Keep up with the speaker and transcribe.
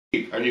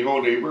Howdy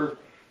ho, neighbor.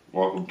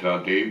 Welcome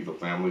to Dave the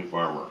Family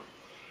Farmer.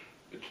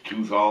 It's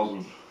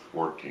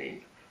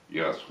 2014.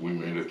 Yes, we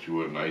made it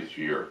through a nice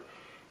year.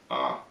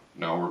 Now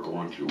we're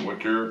going through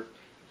winter.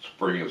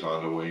 Spring is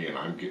on the way, and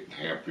I'm getting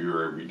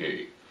happier every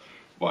day.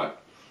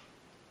 But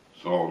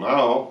so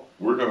now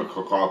we're going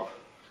to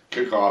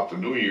kick off the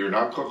new year.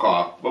 Not cook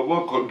off, but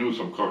we'll do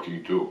some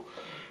cooking too.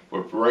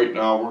 But for right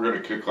now, we're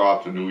going to kick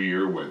off the new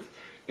year with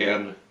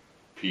N,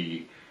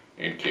 P,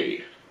 and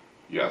K.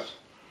 Yes.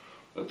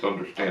 Let's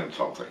understand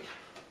something.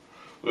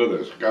 Look at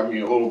this. Got me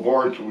a little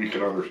board so we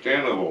can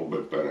understand it a little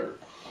bit better.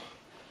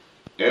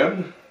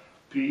 N,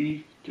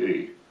 P,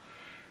 K.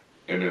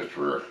 N is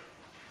for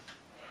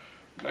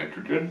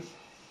nitrogen.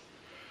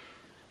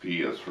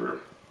 P is for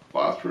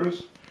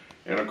phosphorus.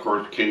 And of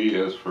course K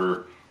is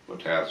for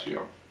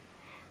potassium.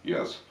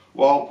 Yes.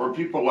 Well, for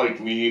people like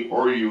me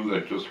or you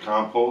that just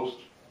compost,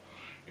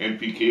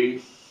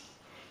 NPK,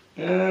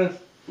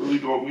 really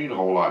don't mean a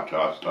whole lot to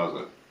us, does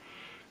it?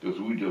 Because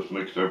we just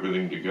mix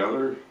everything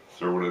together,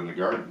 throw it in the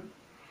garden.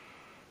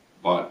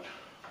 But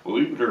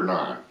believe it or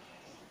not,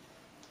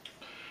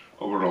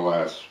 over the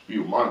last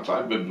few months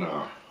I've been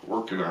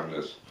working on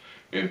this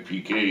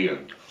NPK,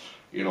 and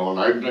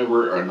I've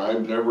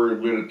never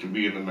admitted to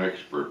being an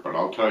expert, but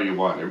I'll tell you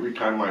what, every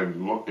time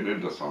I'm looking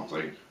into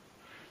something,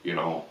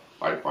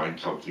 I find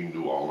something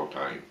new all the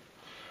time.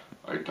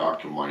 I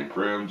talk to my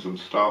friends and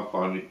stuff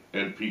on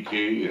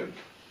NPK, and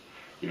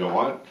you know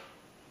what?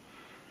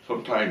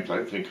 Sometimes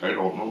I think I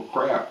don't know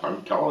crap.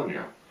 I'm telling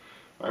you.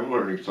 I'm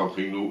learning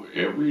something new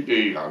every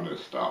day on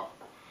this stuff.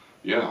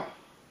 Yeah.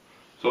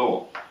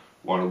 So,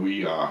 why don't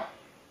we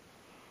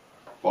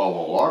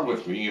follow along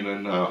with me, and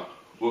then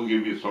we'll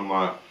give you some,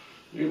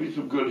 maybe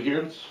some good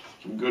hints,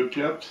 some good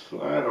tips.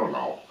 I don't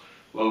know.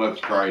 Well, let's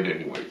try it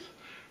anyways.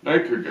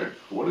 Nitrogen.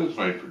 What is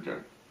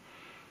nitrogen?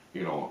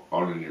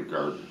 Out in your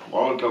garden.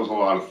 Well, it does a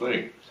lot of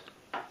things.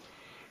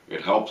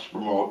 It helps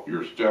promote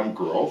your stem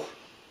growth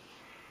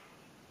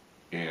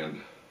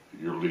and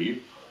your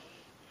leaf,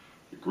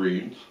 the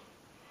greens.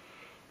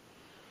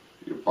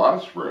 Your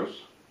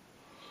phosphorus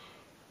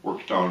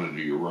works down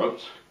into your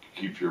roots,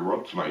 keeps your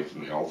roots nice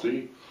and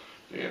healthy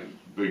and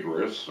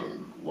vigorous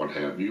and what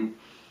have you,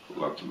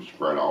 lets them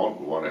spread out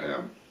and what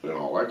have,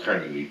 all that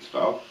kind of neat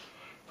stuff.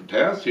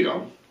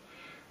 Potassium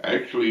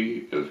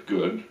actually is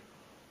good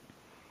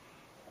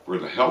for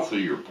the health of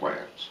your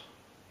plants.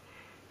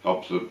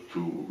 Helps it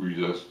to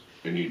resist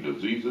any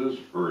diseases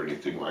or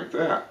anything like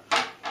that.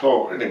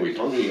 So anyways,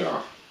 let me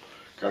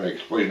kind of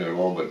explain it a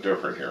little bit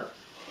different here.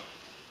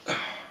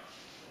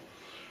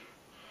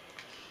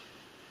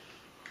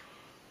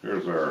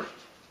 Here's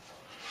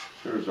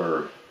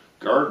our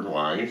garden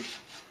line.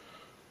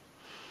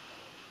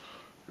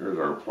 Here's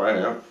our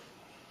plant.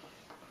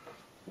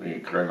 We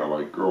kind of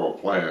like grow a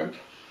plant.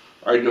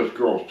 I just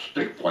grow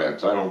stick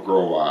plants. I don't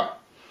grow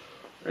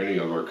any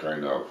other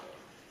kind of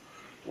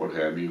what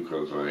have you,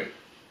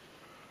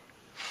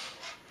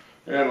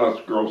 and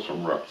let's grow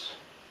some roots.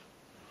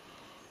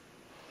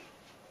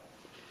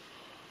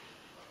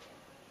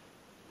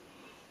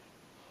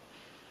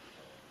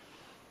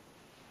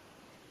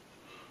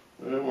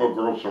 And we'll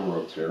grow some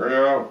roots here.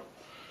 Yeah.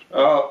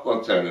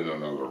 Let's add in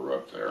another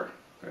root there.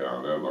 Yeah,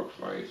 that looks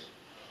nice.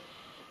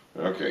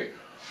 Okay.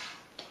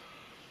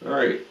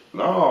 Alright,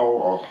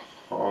 now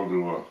I'll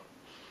do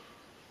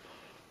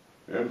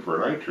N for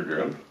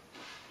nitrogen.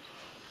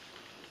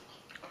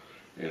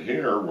 And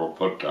here we'll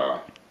put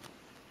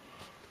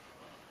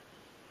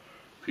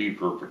P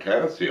for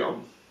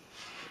potassium.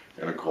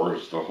 And of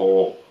course the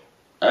whole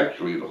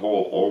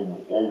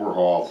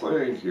overhaul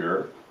thing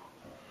here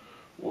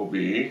will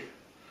be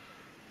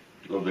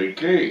the big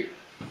K.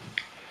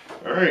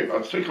 Alright,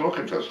 let's take a look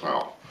at this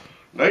now.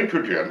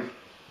 Nitrogen,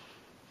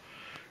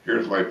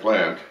 here's my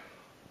plant.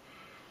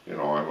 I'm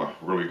a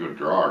really good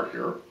drawer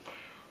here.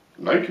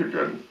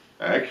 Nitrogen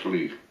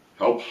actually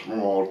helps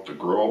promote the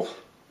growth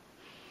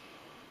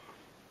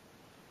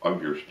of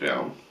your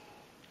stem.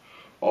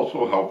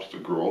 Also helps the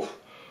growth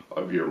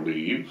of your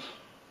leaves,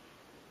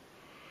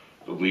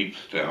 the leaf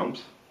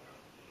stems,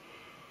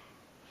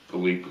 the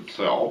leaf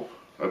itself.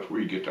 That's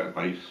where you get that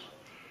nice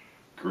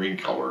green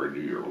color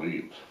into your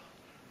leaves,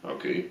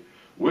 okay,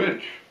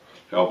 which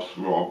helps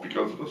promote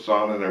because of the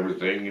sun and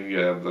everything, and you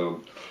have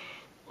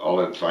all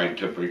that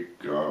scientific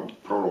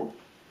protoplasma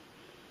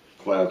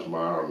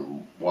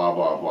and blah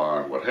blah blah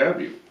and what have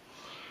you.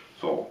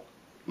 So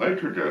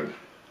nitrogen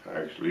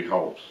actually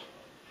helps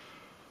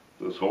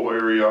this whole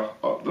area.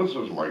 This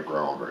is my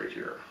ground right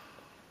here.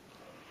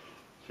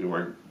 See,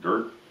 my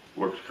dirt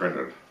looks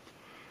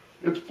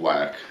it's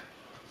black.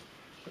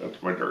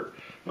 That's my dirt.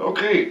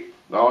 Okay,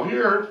 now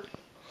here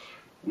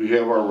we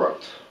have our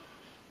roots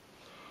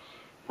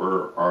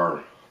for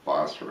our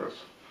phosphorus.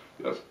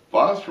 Yes,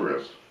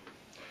 phosphorus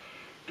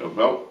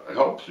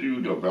helps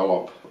you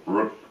develop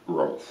root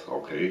growth,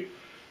 okay,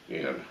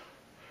 and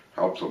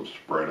helps them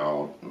spread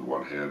out and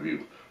what have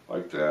you,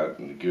 like that,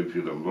 and it gives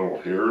you them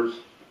little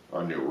hairs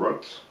on your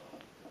roots,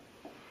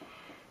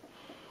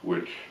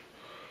 which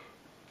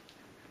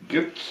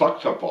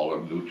sucks up all the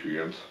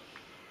nutrients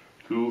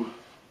to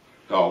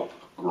help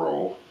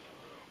grow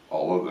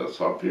all of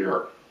this up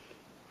here.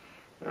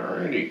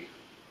 Alrighty.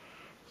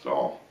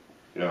 So,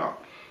 yeah.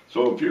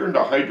 So if you're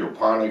into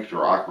hydroponics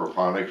or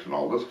aquaponics and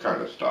all this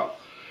kind of stuff,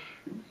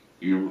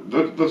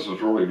 this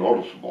is really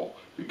noticeable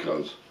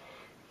because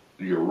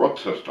your root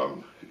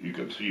system, you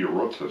can see your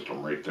root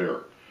system right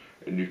there.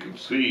 And you can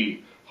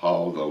see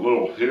how the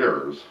little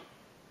hairs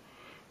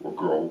will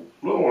grow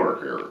littler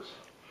hairs.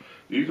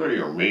 These are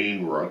your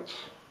main roots.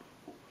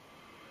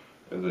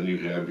 And then you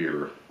have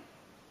your,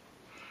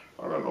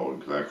 I don't know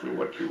exactly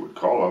what you would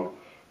call them,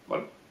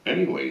 but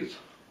anyways,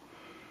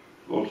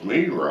 those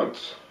main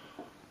roots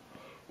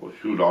will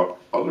shoot out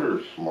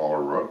other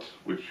smaller roots,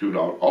 which shoot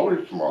out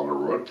other smaller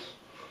roots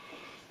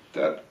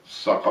that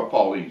suck up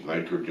all these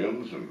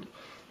nitrogens and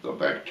the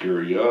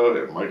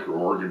bacteria and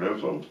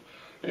microorganisms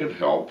and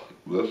help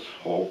this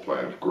whole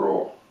plant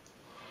grow.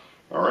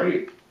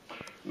 Alright,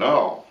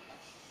 now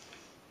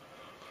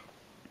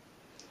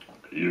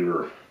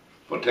your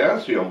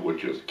potassium,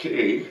 which is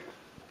K,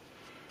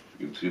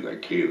 you can see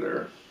that K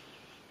there,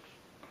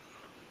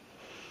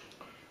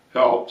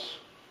 helps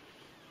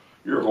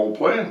your whole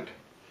plant.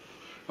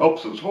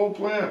 Helps this whole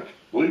plant,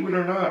 believe it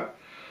or not.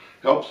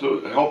 Helps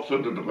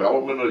in the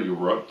development of your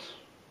roots.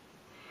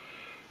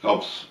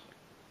 Helps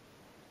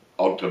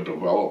out the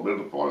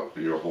development of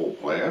your whole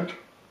plant.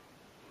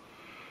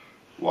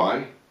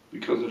 Why?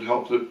 Because it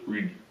helps it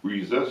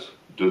resist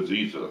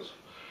diseases.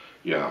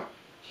 Yeah,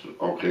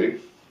 okay.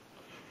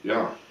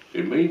 Yeah,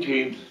 it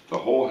maintains the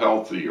whole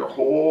health of your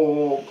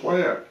whole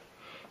plant.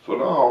 So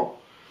now,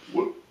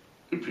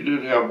 if you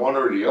didn't have one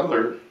or the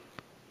other,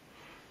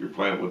 your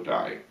plant would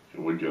die. It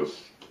would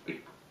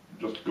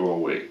just go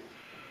away.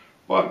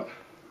 But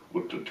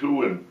with the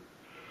two and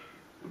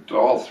with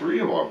all three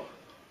of them,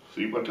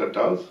 see what that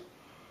does?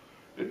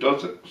 It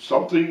does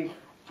something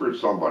for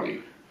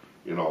somebody.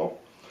 You know,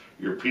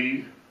 your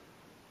P,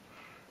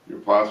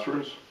 your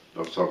phosphorus,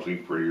 does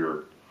something for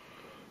your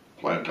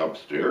plant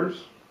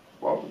upstairs,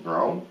 above the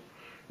ground.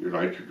 Your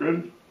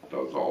nitrogen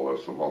does all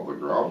this above the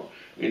ground.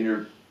 And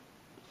your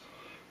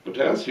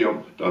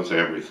potassium does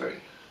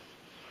everything.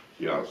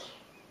 Yes.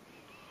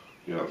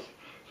 Yes.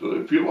 So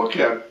if you look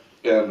at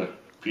N,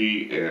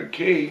 P, and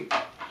K,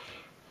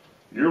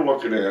 you're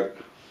looking at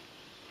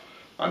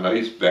a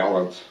nice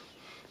balance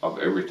of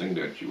everything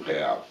that you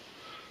have.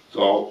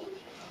 So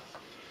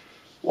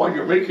while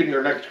you're making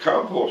your next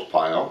compost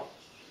pile,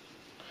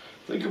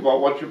 think about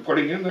what you're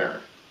putting in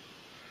there.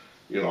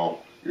 You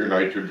know, your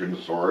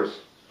nitrogen source,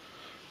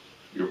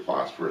 your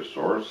phosphorus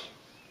source,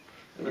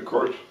 and of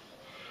course,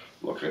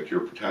 look at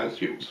your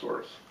potassium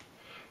source.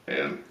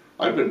 And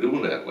I've been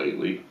doing that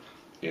lately,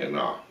 and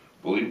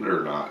believe it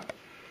or not,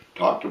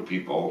 talk to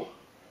people,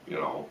 you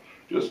know,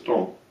 just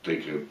don't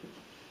take it,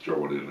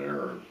 throw it in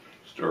there and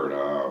stir it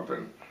up,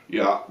 and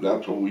yeah,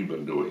 that's what we've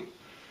been doing.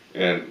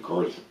 And of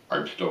course,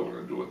 I'm still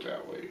going to do it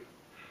that way.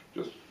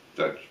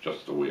 That's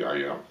just the way I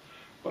am.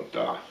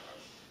 But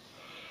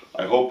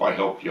I hope I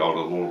helped you out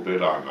a little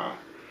bit on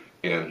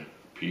N,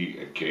 P,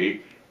 and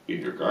K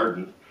in your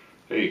garden.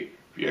 Hey,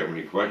 if you have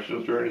any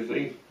questions or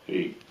anything,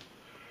 hey,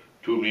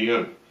 tune me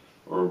in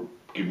or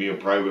give me a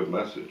private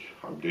message.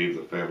 I'm Dave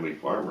the Family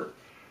Farmer.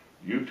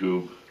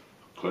 YouTube,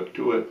 click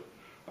to it.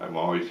 I'm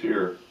always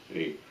here.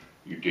 Hey,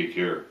 you take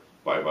care.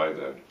 Bye-bye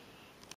then.